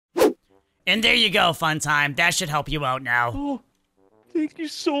And there you go, Funtime. That should help you out now. Oh, thank you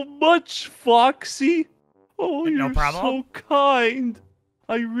so much, Foxy. Oh, No you're problem. so kind.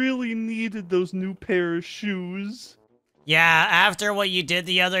 I really needed those new pair of shoes. Yeah, after what you did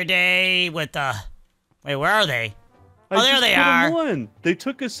the other day with the... Wait, where are they? Oh, there they put 'em are. on. They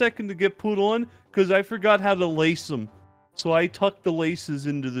took a second to get put on because I forgot how to lace them. So I tucked the laces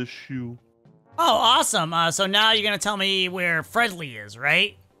into the shoe. Oh, awesome. So now you're going to tell me where Freddy is,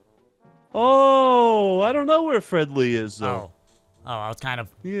 right? Oh, I don't know where Freddy is, though. Oh, I was kind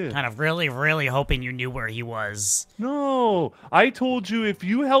of really, really hoping you knew where he was. No, I told you if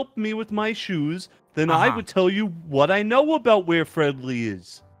you helped me with my shoes, then I would tell you what I know about where Freddy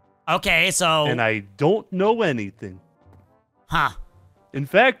is. Okay, so... And I don't know anything. Huh. In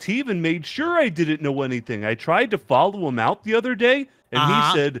fact, he even made sure I didn't know anything. I tried to follow him out the other day, and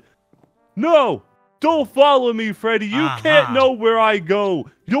he said, "No, don't follow me, Freddy. You can't know where I go.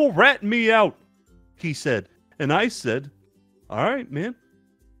 You'll rat me out," he said. And I said, "All right, man."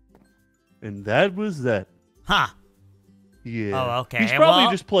 And that was that. Huh. Yeah. Oh, okay. He's probably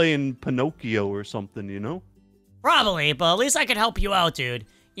just playing Pinocchio or something, you know? Probably, but at least I could help you out, dude.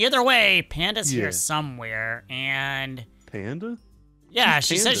 Either way, Panda's here somewhere, and... Panda? Yeah,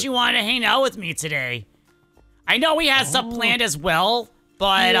 she said she wanted to hang out with me today. I know we had stuff planned as well,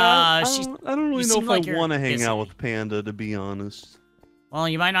 but I don't really know if I want to hang out with Panda, to be honest. Well,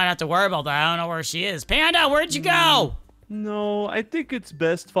 you might not have to worry about that. I don't know where she is. Panda, where'd you go? No, I think it's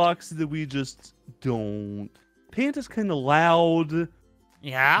best, Foxy, that we just don't. Panda's kind of loud.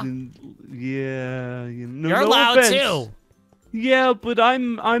 Yeah? Yeah. You're loud too. Yeah, but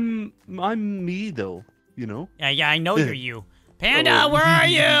I'm me though. You know? Yeah, I know you're you. Panda, where are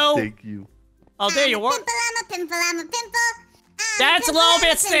you? Thank you. Oh, there you are. I'm a pimple. That's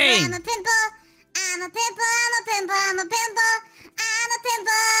Lolbit's thing. I'm a pimple. I'm a pimple. I'm a pimple. I'm a pimple. I'm a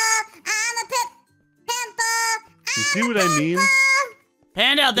pimple. I'm a pimple. You see what I mean?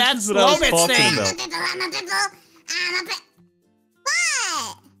 Panda, that's what I was Lolbit's talking thing. about. I'm a pimple. I'm a pimple.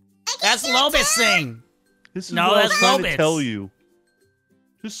 What? That's Lolbit's thing. This is No, what I was that's trying to Lolbit's. tell you.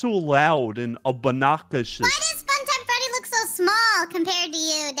 Just so loud and obnoxious. Why does Funtime Freddy look so small compared to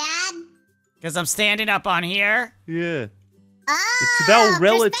you, Dad? Because I'm standing up on here. Yeah. Oh, It's about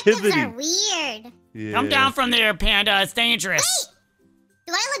relativity. perspectives are weird. Yeah. Come down from there, Panda. It's dangerous.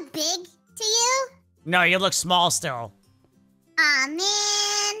 Do I look big to you? No, you look small still. Aw,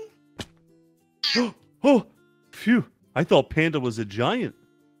 man. Oh, phew. I thought Panda was a giant.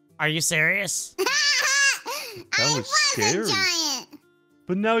 Are you serious? I was a scary. giant.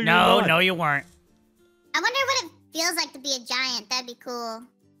 But now you're not. No, you weren't. I wonder what it feels like to be a giant. That'd be cool.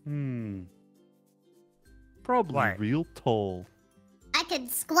 Probably What? real tall. I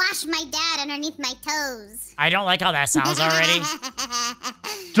could squash my dad underneath my toes. I don't like how that sounds already.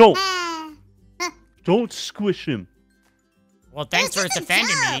 Don't squish him. Well, thanks for just a defending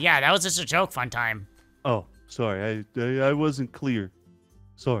me. joke. Yeah, that was just a joke, Funtime. Oh, sorry. I wasn't clear.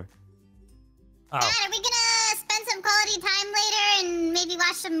 Sorry. Oh. Dad, are we gonna spend some quality time later and maybe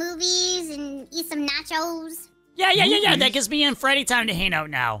watch some movies and eat some nachos? Yeah. That gives me and Freddy time to hang out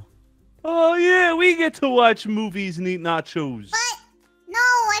now. Oh, yeah, we get to watch movies and eat nachos. But no,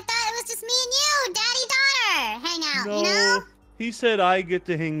 I thought it was just me and you, daddy-daughter, hang out, No, you know? he said I get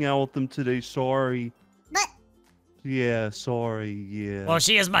to hang out with them today. Sorry. But Yeah, sorry. Yeah. Well,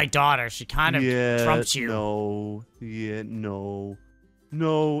 she is my daughter. She kind of trumps you. No. Yeah, no.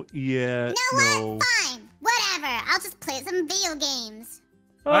 No, yeah, you know what? Fine, whatever. I'll just play some video games.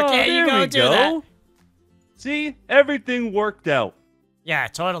 Okay, there you go we do go. that. See, everything worked out. Yeah,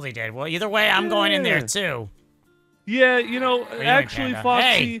 totally did. Well, either way, I'm going in there Yeah. too. Yeah, you know, doing, actually, Panda?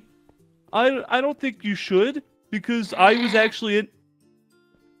 Foxy, Hey. I don't think you should, because I was actually in...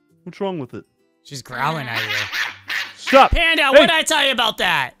 What's wrong with it? She's growling at you. Stop! Panda, Hey. what'd I tell you about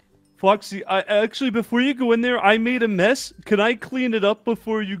that? Foxy, actually, before you go in there, I made a mess. Can I clean it up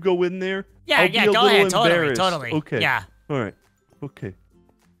before you go in there? Yeah, I'll be a go little ahead. embarrassed. Totally. Okay. Yeah. All right. Okay.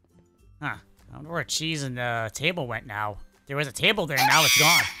 Huh. I wonder where cheese and the table went now. There was a table there, now it's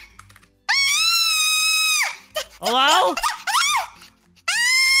gone. Hello?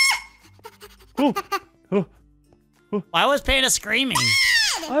 Oh, Why was Panda screaming?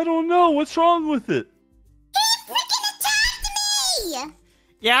 I don't know. What's wrong with it? He freaking attacked me!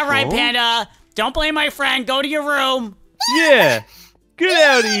 Yeah, right, Oh? Panda. Don't blame my friend. Go to your room. Yeah. Get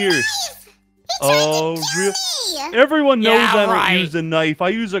out of here. Oh, real. Me! Everyone knows Yeah, I don't right. use a knife. I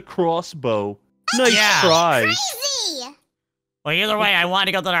use a crossbow. Nice Yeah. try. Crazy! Well, either way, I want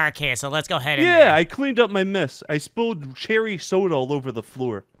to go to the arcade, so let's go ahead and... Yeah, I cleaned up my mess. I spilled cherry soda all over the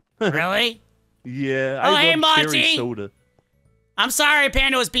floor. Really? Yeah, Oh, I hey, love Monty. cherry soda. I'm sorry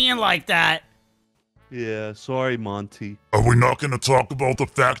Panda was being like that. Yeah, sorry, Monty. Are we not gonna talk about the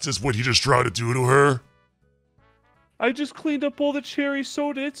fact is what he just tried to do to her? I just cleaned up all the cherry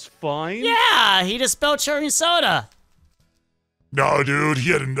soda. It's fine. Yeah, he just spilled cherry soda. No, dude,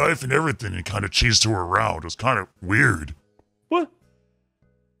 he had a knife and everything and kind of chased her around. It was kind of weird. What?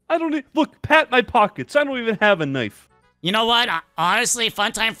 I don't need... Look, pat my pockets. I don't even have a knife. You know what? Honestly,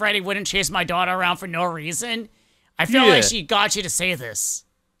 Funtime Freddy wouldn't chase my daughter around for no reason. I feel Yeah. like she got you to say this.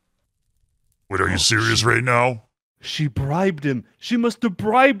 Wait, are you serious right now? She bribed him. She must have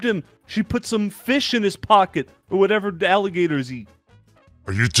bribed him. She put some fish in his pocket, or whatever the alligators eat.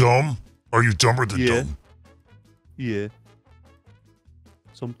 Are you dumb? Are you dumber than dumb? Yeah.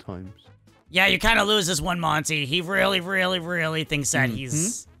 Sometimes. Yeah, you kind of lose this one, Monty. He really, really, really thinks that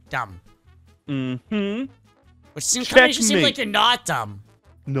he's dumb. Mm-hmm. Which seems like you're not dumb.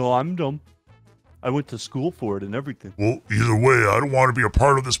 No, I'm dumb. I went to school for it and everything. Well, either way, I don't want to be a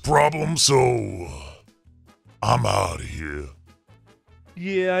part of this problem, so I'm out of here.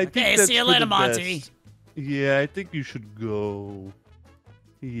 Yeah, I think that's see you for later, the Monty. best. Yeah, I think you should go.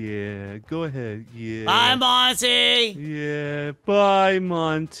 Yeah, go ahead. Yeah. Bye, Monty. Yeah, bye,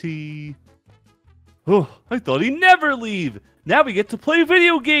 Monty. Oh, I thought he'd never leave. Now we get to play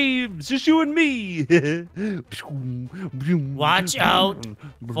video games, just you and me. Watch out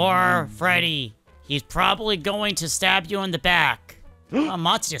for Freddy. He's probably going to stab you in the back. Oh,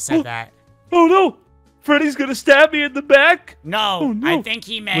 Monty just said that. Oh no! Freddy's gonna stab me in the back? No, Oh, no. I think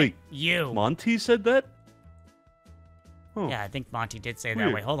he meant Wait, you. Monty said that? Oh, Yeah, I think Monty did say that.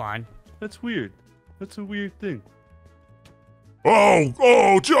 Weird. Wait, hold on. that's weird. That's a weird thing.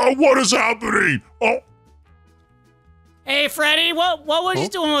 Oh, Joe, what is happening? Oh, Hey, Freddy, what was you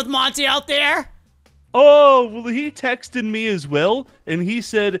doing with Monty out there? Oh, well, he texted me as well, and he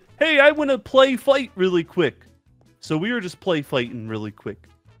said, hey, I want to play fight really quick. So we were just play fighting really quick.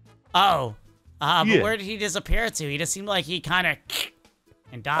 Oh. But Yeah. where did he disappear to? He just seemed like he kind of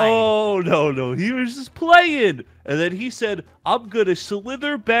and died. Oh, no. He was just playing. And then he said, I'm going to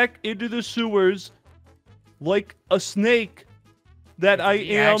slither back into the sewers like a snake that I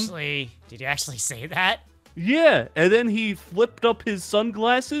am. Did you actually say that? Yeah. And then he flipped up his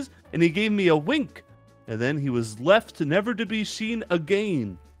sunglasses and he gave me a wink. And then he was left never to be seen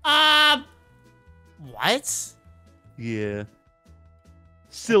again. What? Yeah.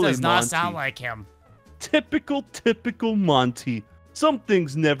 Silly That does not Monty. sound like him. Typical Monty. Some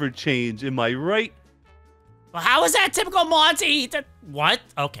things never change, am I right? Well, how is that typical Monty? What?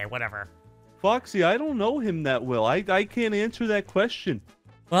 Okay, whatever. Foxy, I don't know him that well. I can't answer that question.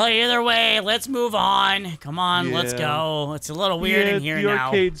 Well, either way, let's move on. Come on, let's Yeah. go. It's a little weird in here the now.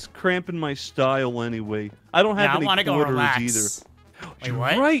 arcade's cramping my style anyway. I don't have Yeah, I any want to go quarters relax. either. Wait, You're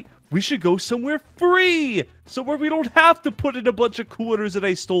what? right. We should go somewhere free. Somewhere we don't have to put in a bunch of quarters that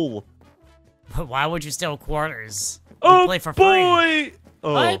I stole. But why would you steal quarters? We Oh, play for boy! free.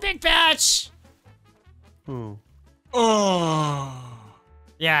 Oh. Bye, Pigpatch. Oh. Oh.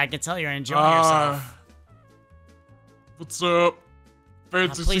 Yeah, I can tell you're enjoying yourself. What's up?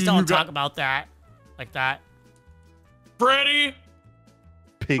 Fancy Please seeing don't you talk about that. Like that. Freddy?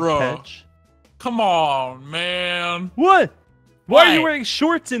 Pigpatch. Come on, man. What? Why are you What? wearing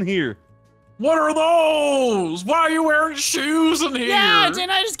shorts in here? What are those? Why are you wearing shoes in here? Yeah, didn't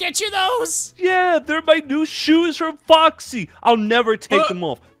I just get you those? Yeah, they're my new shoes from Foxy. I'll never take But- them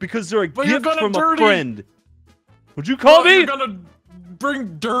off because they're a but you're gift gonna from a dirty- friend. Would you call me? You're gonna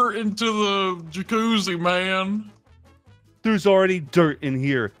bring dirt into the jacuzzi, man. There's already dirt in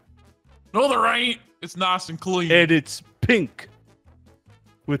here, No, there ain't. It's nice and clean. and it's pink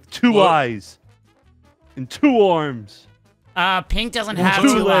with two What? eyes and two arms. Pink doesn't Well, have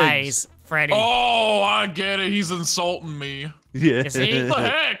two two legs. eyes, Freddy. Oh, I get it. He's insulting me. Yeah. You see? What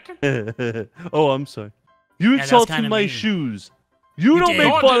the heck? Oh, I'm sorry. You that's insulted kinda my mean. shoes. You don't did. make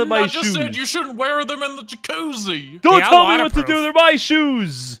No, I fun of didn't. my I just shoes. said you shouldn't wear them in the jacuzzi. Don't Yeah, tell me what to waterproof. do. They're my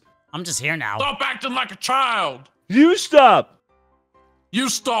shoes. I'm just here now. Stop acting like a child. You stop. You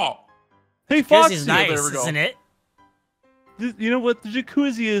stop. Hey, This Foxy. is nice, there we go. isn't it? You know what? The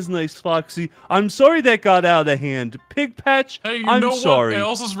jacuzzi is nice, Foxy. I'm sorry that got out of hand. Pigpatch, Hey, you I'm know sorry. what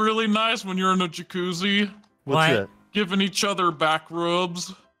else is really nice when you're in a jacuzzi? What's What? that? Giving each other back rubs.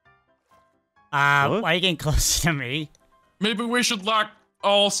 What? Why are you getting closer to me? Maybe we should like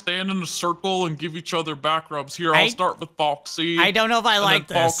all stand in a circle and give each other back rubs. Here, I'll I- start with Foxy. I don't know if I and like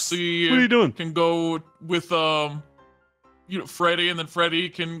then this. Foxy What are you doing? can go with Freddy, and then Freddy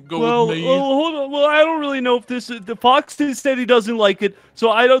can go Well, with me. hold on. Well, I don't really know if this is... The Fox said he doesn't like it,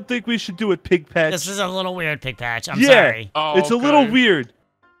 so I don't think we should do it, Pigpatch. This is a little weird, Pigpatch. I'm yeah, sorry. Oh, it's a little okay. weird.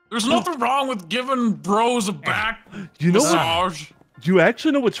 There's nothing wrong with giving bros a back You know what? massage. Do you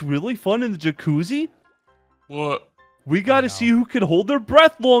actually know what's really fun in the jacuzzi? What? We gotta see who can hold their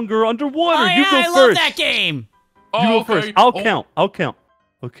breath longer underwater. Oh, You yeah, go I first. love that game. You go okay. first. I'll count. I'll count.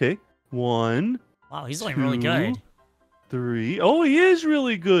 Okay. 1, Wow, he's doing really 2, good. 3. Oh, he is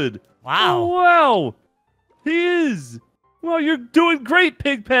really good. Wow. Oh, wow. He is. Wow, you're doing great,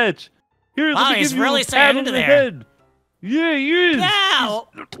 Pigpatch. Here, Wow, let me he's give you really a pat starting on into the there. head. Yeah, he is. Yeah.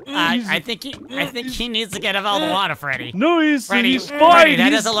 He's- I think he needs to get out of the water, Freddy. No, he's Freddy, fine. Freddy,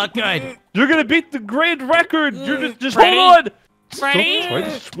 that He's- doesn't look good. You're gonna beat the grand record. You're just Freddy? hold on. Freddy? Don't try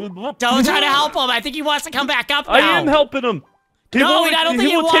to swim up. Don't try to help him. I think he wants to come back up now. I am helping him. No, I don't think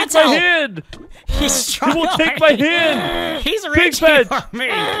he will wants take my help. hand. He's He struggling. will take my hand. He's reaching Pigpatch. for me.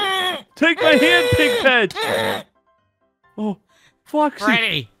 Take my hand, Pigpatch. Oh, Foxy.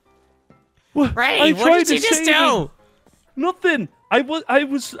 Freddy. What? Freddy, I what tried did you to just save do? him. Nothing. I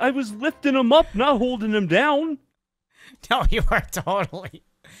was lifting him up, not holding him down. No, you are totally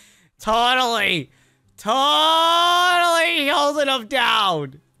holding him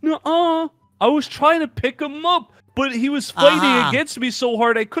down. Nuh-uh. I was trying to pick him up, but he was fighting against me so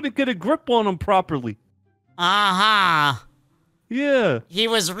hard I couldn't get a grip on him properly. Uh-huh. Yeah. He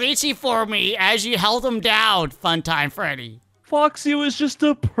was reaching for me as you held him down, Funtime Freddy. Foxy, it was just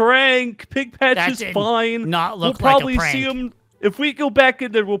a prank. Pigpatch That is did fine. not look we'll like a probably prank. see him. If we go back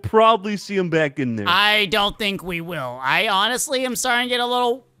in there, we'll probably see him back in there. I don't think we will. I honestly am starting to get a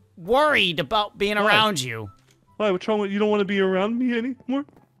little worried about being around you. Why? What's wrong with you? Don't want to be around me anymore?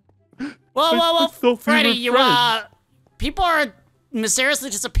 Whoa, thought we were Freddy, you, friends. people are mysteriously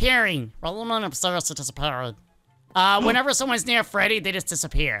disappearing. Mysteriously disappearing. Whenever someone's near Freddy, they just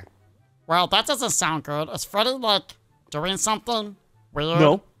disappear. Well, that doesn't sound good. Is Freddy, like, doing something weird?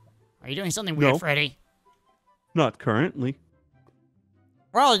 No, Are you doing something weird, No. Freddy? not currently.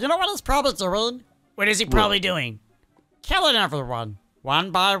 Well, you know what he's probably doing? What is he probably doing? Killing everyone,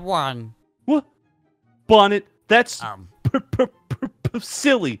 one by one. What? Bonnet, that's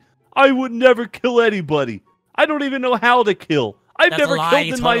silly. I would never kill anybody. I don't even know how to kill. I've That's never a lie. killed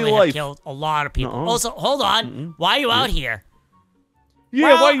You in totally my have life. killed a lot of people. Nuh-uh. Also, hold on. Why are you out here?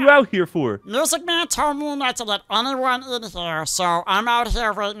 Yeah, Well, why are you out here for? Music Man told me not to let anyone in here, so I'm out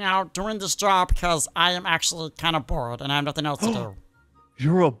here right now doing this job because I am actually kind of bored and I have nothing else to do.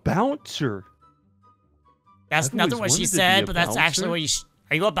 You're a bouncer. That's I've nothing always what she wanted to be said, a but that's actually bouncer. what you.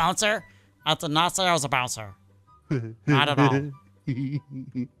 Are you a bouncer? I did not say I was a bouncer. Not at all.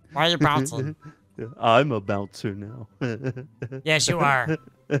 Why are you bouncing? I'm a bouncer now. Yes, you are.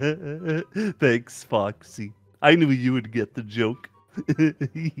 Thanks, Foxy. I knew you would get the joke.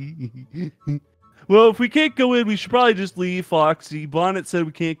 Well, if we can't go in, we should probably just leave, Foxy. Bonnet said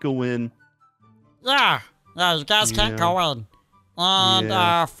we can't go in. Yeah, you guys can't Yeah. go in. And,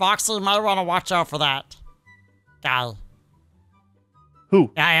 Yeah. Foxy might want to watch out for that guy.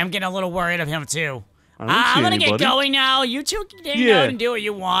 Who? I am getting a little worried of him, too. I don't see I'm gonna anybody. get going now. You two can hang Yeah. out and do what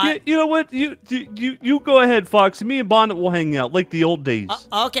you want. Yeah, you know what? You go ahead, Foxy. Me and Bonnet will hang out like the old days.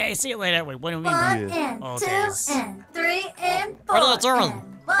 Okay, see you later. Wait, what do we mean? 1 Yeah. and Oh, 2 days. and 3 and 4. What are you doing? and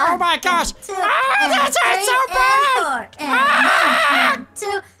Oh 1 my gosh. and 2 Ah, and that hurts 3 so bad. and 4 and 1 and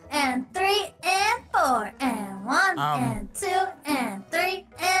 2 and 3 and 4 and 1 and 2 and 3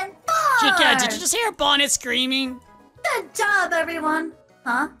 and 4. Chica, did you just hear Bonnet screaming? Good job, everyone.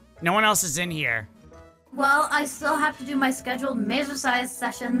 Huh? No one else is in here. Well, I still have to do my scheduled major-sized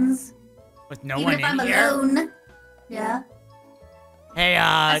sessions. With no even one if I'm in here? alone. Yeah. Hey,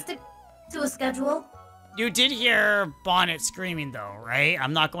 I stick to a schedule. you did hear Bonnet screaming though, right?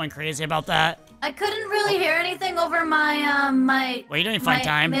 I'm not going crazy about that. I couldn't really hear anything over my my What are you doing, my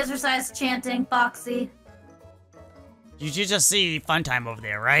Funtime? major-sized chanting, Foxy. You should just see Funtime over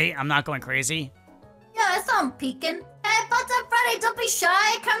there, right? I'm not going crazy. Yeah, I saw him peeking. Hey, Funtime Freddy, don't be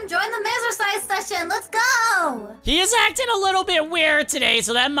shy. Come join the major-sized session. Let's go. He is acting a little bit weird today,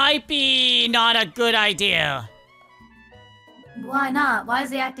 so that might be not a good idea. Why not? Why is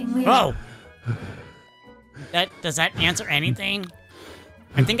he acting weird? Whoa! Does that answer anything?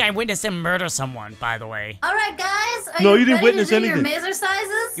 I think I witnessed him murder someone, by the way. All right, guys. Are No, you you didn't ready witness to do anything. your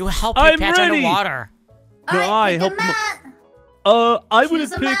major-sizes? You help I'm Pigpatch ready. underwater. All right, I pick help a him- mat. I would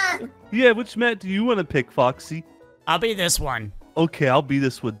Choose have a picked. mat. Yeah, which mat do you want to pick, Foxy? I'll be this one. Okay, I'll be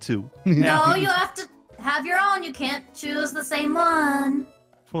this one too. No, you have to have your own. You can't choose the same one.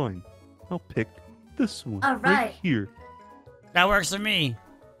 Fine. I'll pick this one. All right. here. That works for me.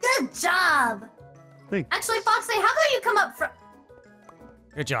 Good job. Thanks. Actually, Foxy, how about you come up front?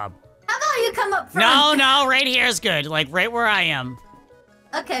 Good job. How about you come up No, front? no, right here is good. Like, right where I am.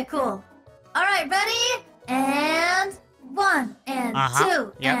 Okay, cool. All right, ready? And 1 and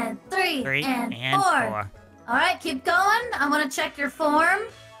 2 and 3 and 4. All right, keep going. I want to check your form.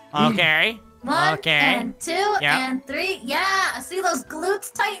 Okay. 1 and 2 and 3. Yeah, I see those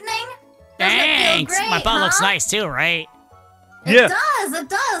glutes tightening. Thanks. Great, My butt looks nice too, right? It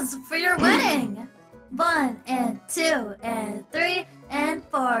does for your wedding. 1 and 2 and 3 and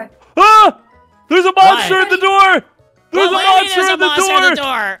 4. Ah! There's a monster at the door! There's a monster at the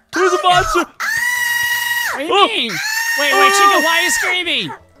door! There's a monster! What do you mean? Wait, Chica, why are you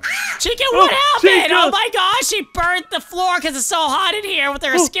screaming? Chica, what happened? Chica. Oh my gosh, she burnt the floor because it's so hot in here with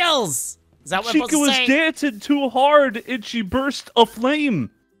her skills. Is that what Chica was dancing too hard and she burst a flame.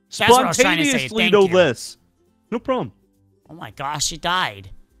 That's what I was trying to say. Spontaneously, no less. No problem. Oh my gosh, she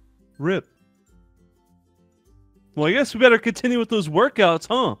died. Rip. Well, I guess we better continue with those workouts,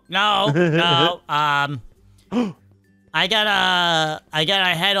 huh? No. I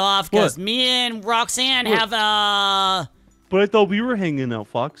gotta head off because me and Roxanne have But I thought we were hanging out,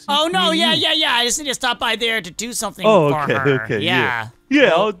 Fox. Oh no, yeah. I just need to stop by there to do something for her. Okay, yeah.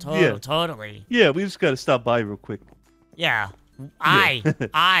 Yeah, totally. Yeah, we just gotta stop by real quick. Yeah.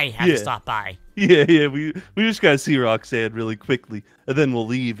 I have to stop by. Yeah, we just gotta see Roxanne really quickly, and then we'll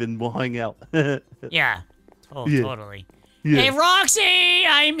leave and we'll hang out. Yeah. Totally. Yeah. Hey, Roxy,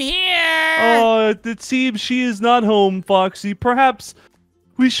 I'm here. It seems she is not home, Foxy. Perhaps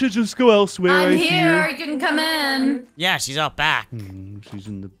we should just go elsewhere. I'm here. You can come in. Yeah, she's out back. She's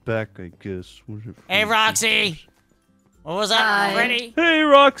in the back, I guess. Hey, Roxy. What was that, Freddy? Hey,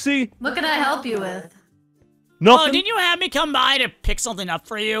 Roxy. What can I help you with? Nothing. Oh, didn't you have me come by to pick something up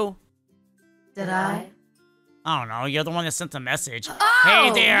for you? Did I? I don't know. You're the one that sent the message. Oh,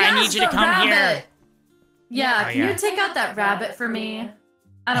 hey there, I need you to come here. Yeah, can you take out that rabbit for me?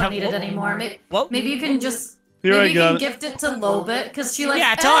 I don't need it anymore. Maybe you can just gift it to Lolbit because she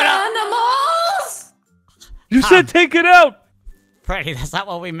likes animals. You said take it out. Freddy, that's not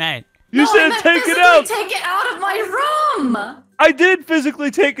what we meant. You said take it out. Take it out of my room. I did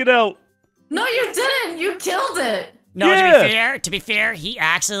physically take it out. No, you didn't. You killed it. No, to be fair, he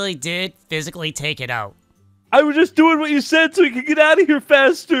actually did physically take it out. I was just doing what you said so we could get out of here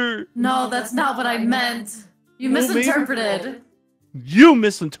faster. No, that's not what I meant. You misinterpreted. You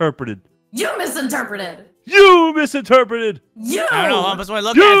misinterpreted. You misinterpreted. You misinterpreted. You. I don't know what we're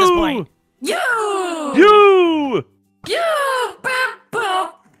looking at this point. You.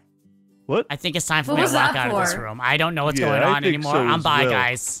 What? I think it's time for me to walk out of this room. I don't know what's going on anymore. I'm bye,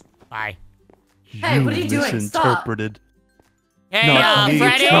 guys. Bye. Hey, what are you doing? Stop. Hey,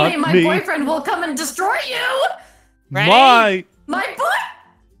 Freddy. My boyfriend will come and destroy you. Freddy? My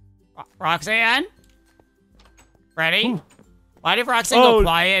boy. Roxanne? Freddy? Why did Roxanne go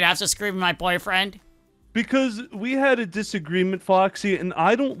quiet after screaming my boyfriend? Because we had a disagreement, Foxy, and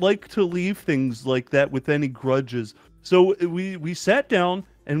I don't like to leave things like that with any grudges. So we sat down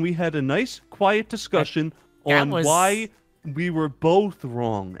and we had a nice, quiet discussion on why we were both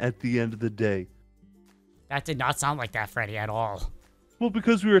wrong at the end of the day. That did not sound like that, Freddy, at all. Well,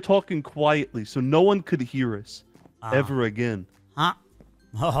 because we were talking quietly, so no one could hear us ever again. Huh?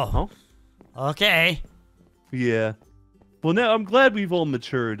 Oh. Huh? Okay. Yeah. Well, now I'm glad we've all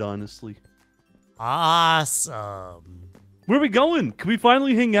matured, honestly. Awesome. Where are we going? Can we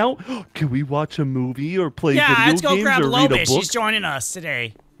finally hang out? Can we watch a movie or play video games let's go grab or read a Lolbit. book? She's joining us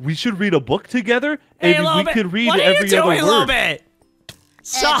today. We should read a book together, hey, and Lolbit, we could read every other word. Lolbit?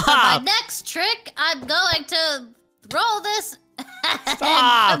 Stop. And for my next trick, I'm going to throw this Stop.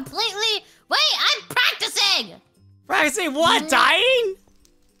 and completely... Wait, I'm practicing! Practicing what? Dying?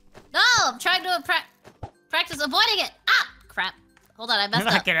 No, I'm trying to practice avoiding it. Ah, crap. Hold on, I messed I'm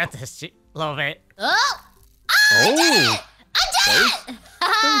not up. good at this, Lolbit. Oh! I did it! I did it!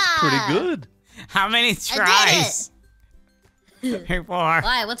 That was pretty good. How many tries? Here, four.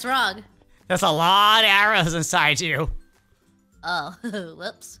 Why? What's wrong? There's a lot of arrows inside you. Oh,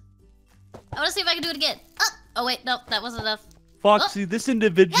 whoops. I want to see if I can do it again. Oh, wait, no, that wasn't enough. Foxy, this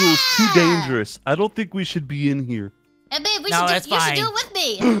individual is too dangerous. I don't think we should be in here. Hey, babe, you should do it with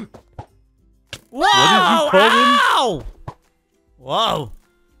me. Whoa! What did you call him? Whoa.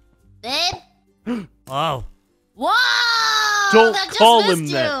 Babe? Whoa. Whoa! Don't that call just him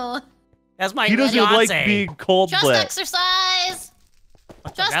missed that. You. That's my He doesn't like being called Trust that. exercise.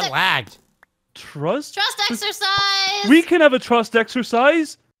 That lagged. Trust exercise. We can have a trust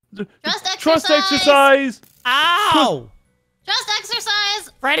exercise. Trust exercise. Ow! Trust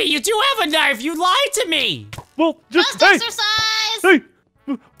exercise. Freddy, you do have a knife. You lied to me. Well, just Trust exercise. Hey,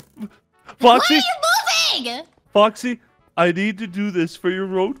 Foxy. Why are you moving? Foxy, I need to do this for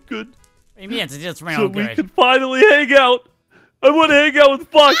your own good. What do you mean? It's just my so own good. we can finally hang out. I want to hang out with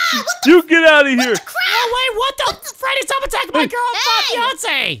Foxy. You get out of here. wait, what the? Freddy, stop attacking my girl,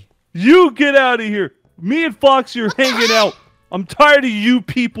 fiance! You get out of here. Me and Foxy are hanging out. I'm tired of you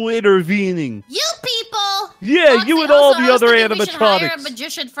people intervening. You people? Yeah, Foxy, you and all the other animatronics. We should hire a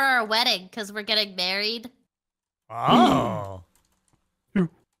magician for our wedding because we're getting married. Oh. That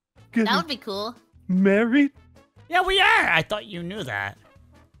would be cool. Married? Yeah, we are. I thought you knew that.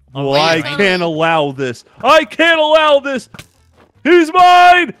 Well, I can't allow this. I can't allow this. He's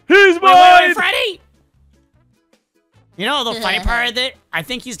mine. He's mine. Wait, Freddy. You know the funny part of it? I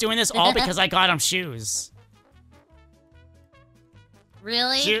think he's doing this all because I got him shoes.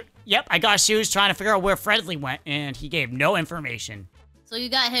 Really? Yep, I got shoes trying to figure out where Freddy went, and he gave no information. So you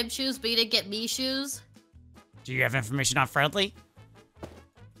got him shoes, but you didn't get me shoes? Do you have information on Freddy?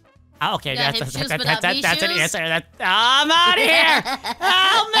 Oh, okay, that's it. I'm out of here!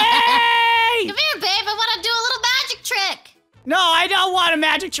 Help me! Come here, babe. I want to do a little magic trick. No, I don't want a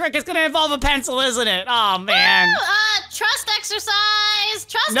magic trick. It's gonna involve a pencil, isn't it? Oh man. Woo! Trust exercise.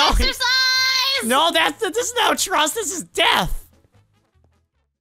 Trust exercise. No, this is no trust. This is death.